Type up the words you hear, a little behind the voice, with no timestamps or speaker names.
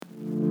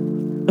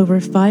Over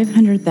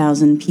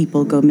 500,000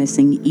 people go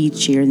missing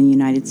each year in the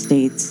United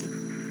States.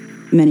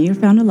 Many are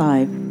found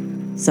alive,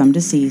 some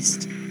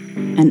deceased,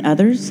 and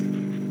others,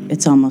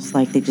 it's almost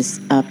like they just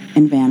up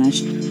and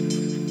vanished,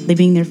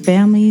 leaving their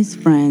families,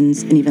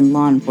 friends, and even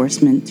law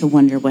enforcement to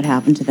wonder what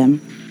happened to them.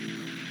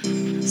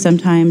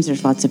 Sometimes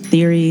there's lots of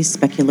theories,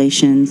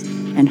 speculations,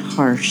 and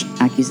harsh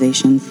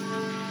accusations.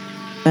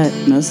 But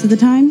most of the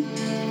time,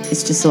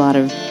 it's just a lot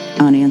of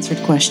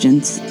unanswered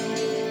questions.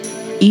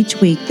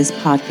 Each week, this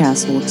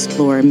podcast will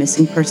explore a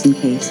missing person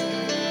case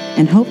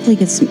and hopefully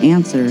get some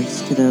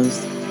answers to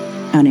those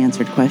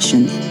unanswered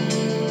questions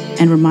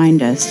and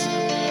remind us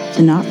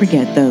to not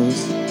forget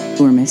those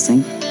who are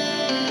missing.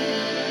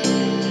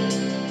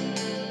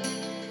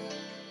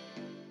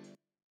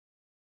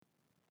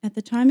 At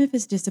the time of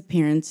his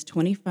disappearance,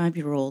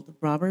 25-year-old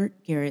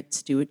Robert Garrett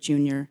Stewart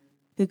Jr.,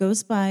 who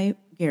goes by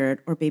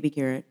Garrett or Baby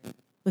Garrett,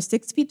 was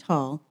 6 feet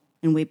tall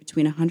and weighed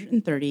between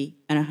 130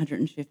 and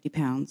 150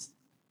 pounds.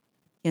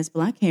 He has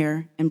black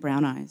hair and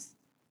brown eyes.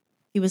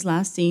 He was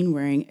last seen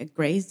wearing a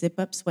gray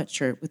zip-up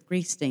sweatshirt with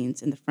grease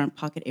stains in the front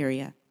pocket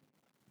area,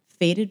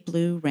 faded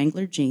blue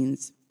Wrangler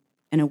jeans,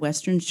 and a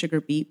Western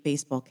sugar beet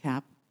baseball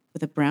cap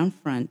with a brown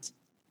front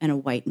and a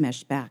white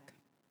mesh back.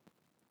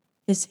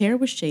 His hair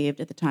was shaved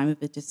at the time of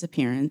his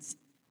disappearance,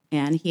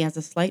 and he has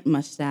a slight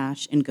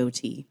mustache and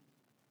goatee.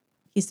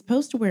 He's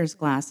supposed to wear his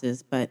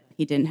glasses, but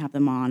he didn't have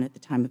them on at the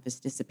time of his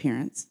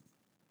disappearance.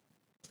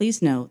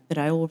 Please note that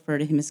I will refer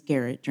to him as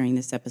Garrett during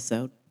this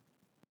episode.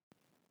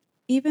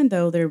 Even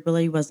though there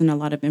really wasn't a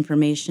lot of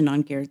information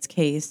on Garrett's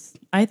case,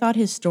 I thought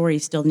his story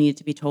still needed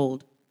to be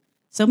told.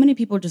 So many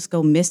people just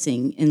go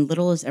missing and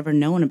little is ever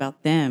known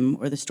about them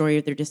or the story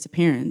of their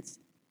disappearance.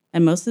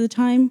 And most of the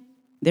time,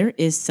 there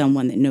is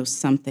someone that knows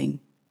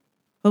something.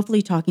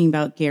 Hopefully talking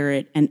about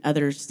Garrett and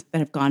others that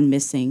have gone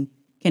missing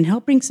can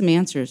help bring some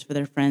answers for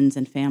their friends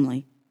and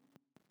family.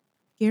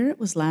 Garrett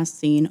was last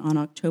seen on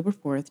October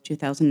 4th,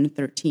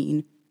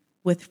 2013,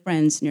 with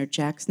friends near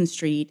Jackson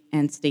Street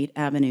and State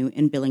Avenue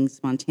in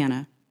Billings,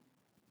 Montana.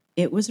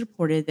 It was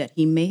reported that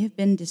he may have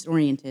been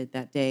disoriented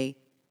that day,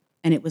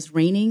 and it was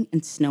raining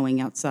and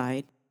snowing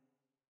outside.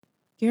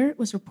 Garrett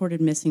was reported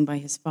missing by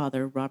his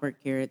father,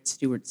 Robert Garrett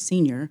Stewart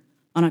Sr.,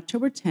 on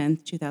October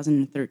 10th,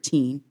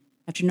 2013,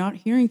 after not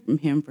hearing from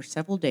him for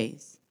several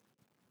days.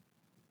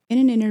 In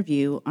an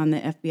interview on the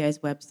FBI's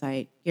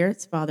website,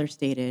 Garrett's father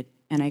stated,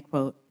 and I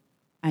quote,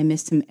 "I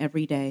miss him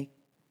every day.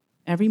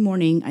 Every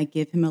morning, I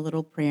give him a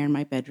little prayer in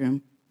my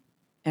bedroom.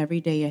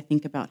 Every day, I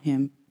think about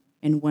him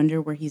and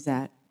wonder where he's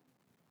at.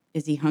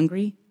 Is he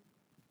hungry?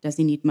 Does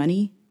he need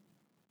money?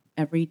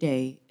 Every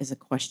day is a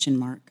question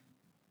mark."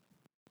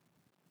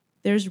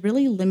 There's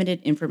really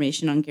limited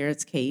information on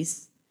Garrett's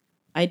case.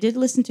 I did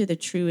listen to the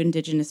True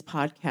Indigenous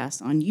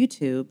podcast on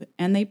YouTube,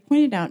 and they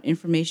pointed out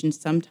information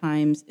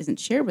sometimes isn't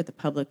shared with the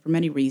public for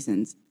many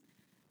reasons.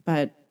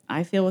 But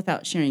I feel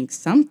without sharing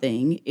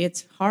something,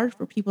 it's hard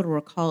for people to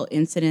recall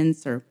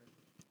incidents or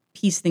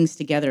piece things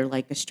together,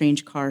 like a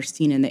strange car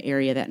seen in the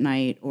area that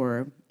night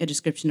or a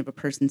description of a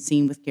person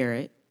seen with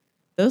Garrett.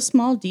 Those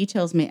small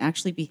details may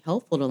actually be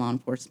helpful to law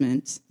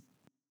enforcement.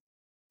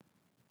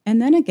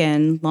 And then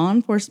again, law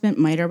enforcement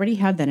might already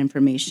have that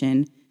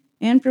information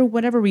and for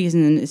whatever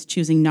reason is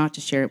choosing not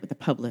to share it with the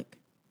public.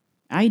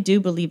 I do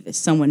believe that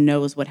someone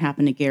knows what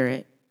happened to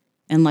Garrett,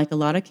 and like a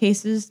lot of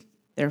cases,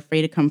 they're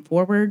afraid to come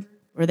forward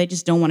or they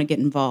just don't want to get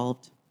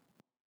involved.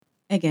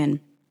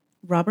 Again,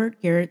 Robert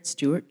Garrett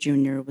Stewart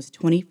Jr. was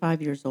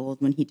 25 years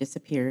old when he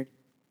disappeared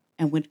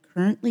and would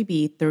currently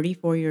be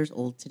 34 years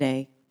old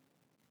today.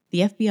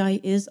 The FBI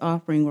is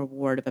offering a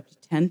reward of up to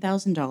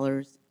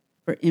 $10,000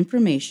 for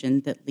information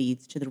that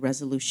leads to the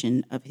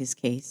resolution of his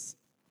case.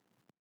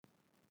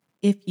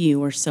 If you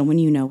or someone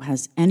you know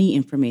has any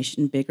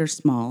information, big or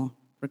small,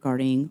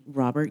 regarding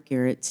Robert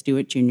Garrett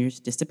Stewart Jr.'s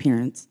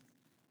disappearance,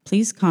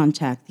 please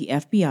contact the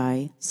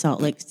FBI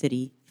Salt Lake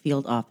City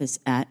field office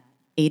at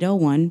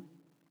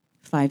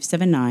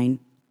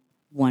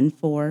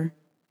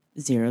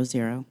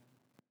 801-579-1400.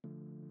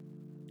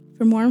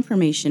 For more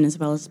information as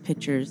well as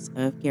pictures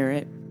of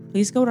Garrett,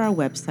 please go to our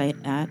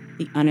website at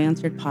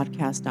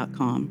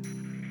theunansweredpodcast.com.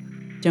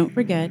 Don't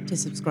forget to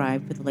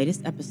subscribe for the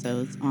latest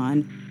episodes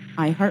on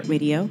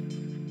iHeartRadio,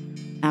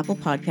 Apple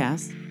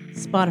Podcasts,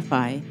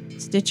 Spotify,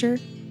 Stitcher,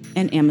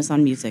 and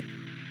Amazon Music,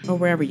 or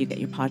wherever you get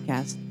your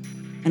podcasts,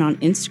 and on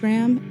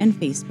Instagram and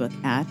Facebook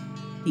at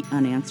The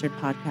Unanswered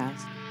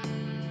Podcast.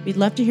 We'd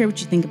love to hear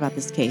what you think about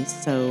this case,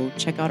 so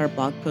check out our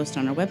blog post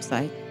on our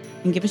website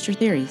and give us your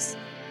theories.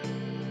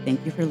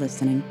 Thank you for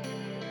listening.